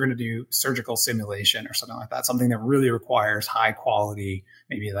that's if you're going to do surgical simulation or something like that, something that really requires high quality,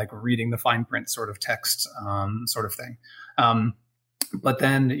 maybe like reading the fine print sort of text sort of thing. But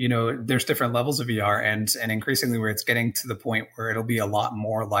then, there's different levels of VR and increasingly where it's getting to the point where it'll be a lot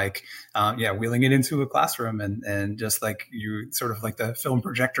more like, wheeling it into a classroom and just like you sort of like the film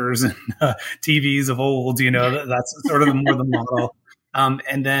projectors and TVs of old, that's sort of the model.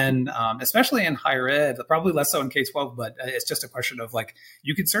 And then, especially in higher ed, probably less so in K-12, but it's just a question of like,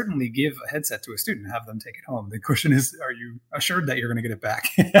 you could certainly give a headset to a student and have them take it home. The question is, are you assured that you're going to get it back?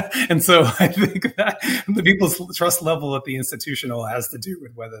 And so I think that the people's trust level at the institutional has to do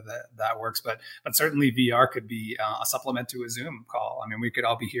with whether that works. But certainly VR could be a supplement to a Zoom call. I mean, we could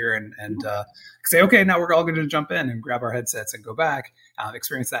all be here and say, okay, now we're all going to jump in and grab our headsets and go back,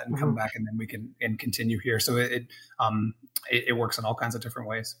 experience that and come back, and then we can continue here. So it works in all kinds of different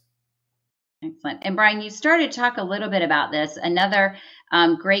ways. Excellent. And Brian, you started to talk a little bit about this. Another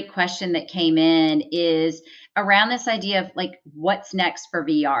great question that came in is around this idea of like, what's next for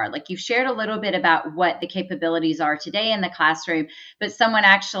VR? Like you've shared a little bit about what the capabilities are today in the classroom, but someone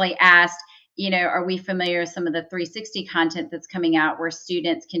actually asked, are we familiar with some of the 360 content that's coming out where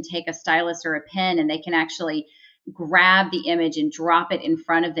students can take a stylus or a pen and they can actually grab the image and drop it in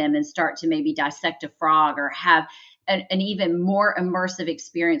front of them and start to maybe dissect a frog or have an even more immersive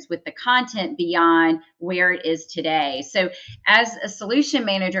experience with the content beyond where it is today. So as a solution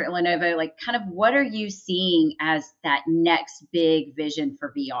manager at Lenovo, like kind of what are you seeing as that next big vision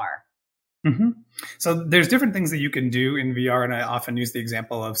for VR? Mm-hmm. So there's different things that you can do in VR. And I often use the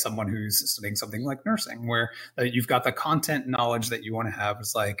example of someone who's studying something like nursing, where you've got the content knowledge that you want to have.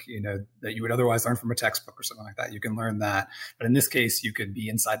 It's like, that you would otherwise learn from a textbook or something like that. You can learn that. But in this case, you could be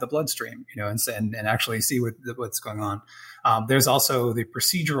inside the bloodstream, and actually see what's going on. There's also the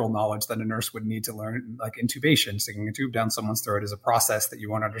procedural knowledge that a nurse would need to learn, like intubation. Sticking a tube down someone's throat is a process that you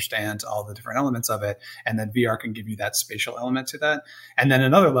want to understand all the different elements of it. And then VR can give you that spatial element to that. And then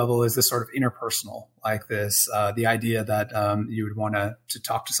another level is this sort of of interpersonal, like this, the idea that you would want to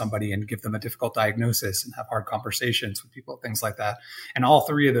talk to somebody and give them a difficult diagnosis and have hard conversations with people, things like that. And all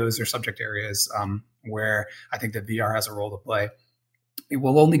three of those are subject areas where I think that VR has a role to play. It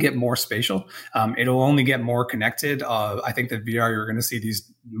will only get more spatial. It'll only get more connected. I think that VR, you're going to see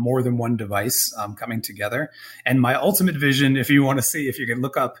these more than one device coming together. And my ultimate vision, if you want to see, if you can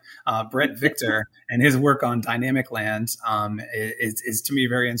look up Brett Victor and his work on dynamic land, is to me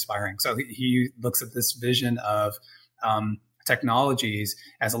very inspiring. So he looks at this vision of technologies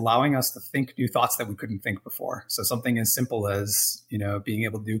as allowing us to think new thoughts that we couldn't think before. So something as simple as, being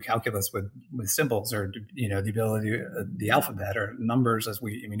able to do calculus with symbols, or, the ability, the alphabet or numbers as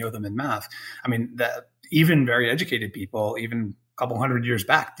we know them in math. I mean, that even very educated people, even a couple hundred years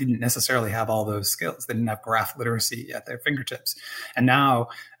back, didn't necessarily have all those skills. They didn't have graph literacy at their fingertips. And now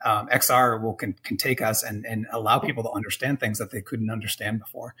XR can take us and allow people to understand things that they couldn't understand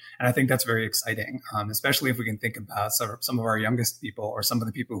before. And I think that's very exciting, especially if we can think about some of our youngest people, or some of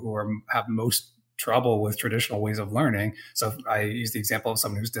the people who have most trouble with traditional ways of learning. So I use the example of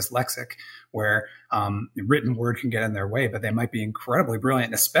someone who's dyslexic, where written word can get in their way, but they might be incredibly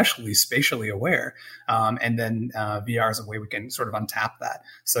brilliant, especially spatially aware. And then VR is a way we can sort of untap that.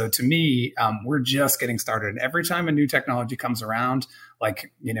 So to me, we're just getting started. And every time a new technology comes around,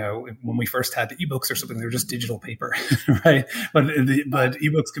 like, when we first had the ebooks or something, they were just digital paper, right? But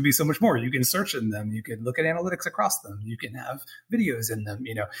ebooks can be so much more. You can search in them. You can look at analytics across them. You can have videos in them,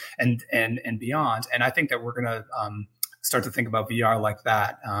 and beyond. And I think that we're going to start to think about VR like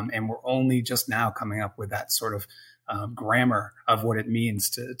that. And we're only just now coming up with that sort of grammar of what it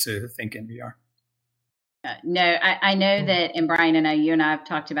means to think in VR. No, I know that, and Brian, I know you and I have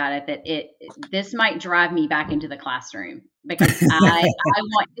talked about it, that this might drive me back into the classroom, because I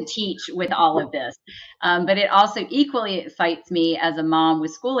want to teach with all of this. But it also equally excites me as a mom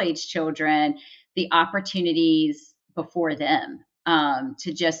with school-age children, the opportunities before them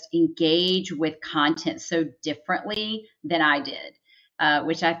to just engage with content so differently than I did,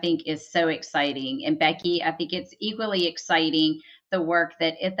 which I think is so exciting. And Becky, I think it's equally exciting, the work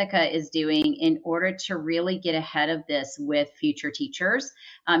that Ithaca is doing in order to really get ahead of this with future teachers,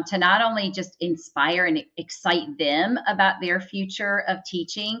 to not only just inspire and excite them about their future of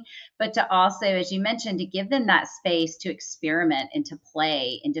teaching, but to also, as you mentioned, to give them that space to experiment and to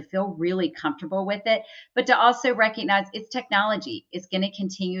play and to feel really comfortable with it, but to also recognize it's technology. It's going to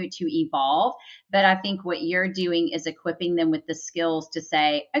continue to evolve. But I think what you're doing is equipping them with the skills to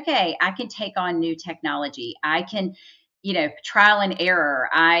say, okay, I can take on new technology. I can trial and error.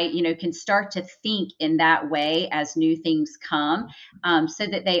 I, can start to think in that way as new things come, so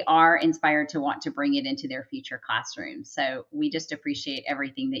that they are inspired to want to bring it into their future classrooms. So we just appreciate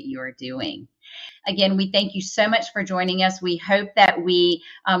everything that you are doing. Again, we thank you so much for joining us. We hope that we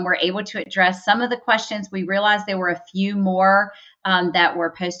were able to address some of the questions. We realized there were a few more that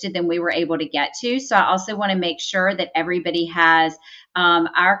were posted than we were able to get to. So I also want to make sure that everybody has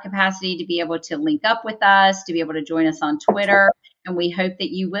our capacity to be able to link up with us, to be able to join us on Twitter. And we hope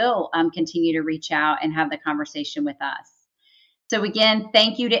that you will continue to reach out and have the conversation with us. So again,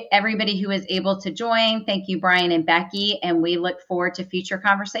 thank you to everybody who is able to join. Thank you, Brian and Becky, and we look forward to future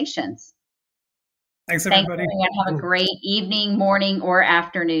conversations. Thanks, everybody. Have a great evening, morning, or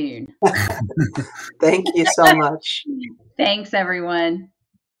afternoon. Thank you so much. Thanks, everyone.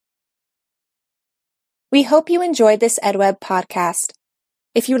 We hope you enjoyed this EdWeb podcast.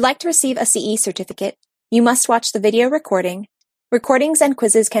 If you would like to receive a CE certificate, you must watch the video recording. Recordings and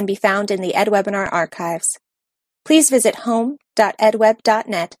quizzes can be found in the EdWebinar archives. Please visit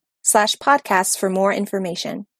home.edweb.net/podcasts for more information.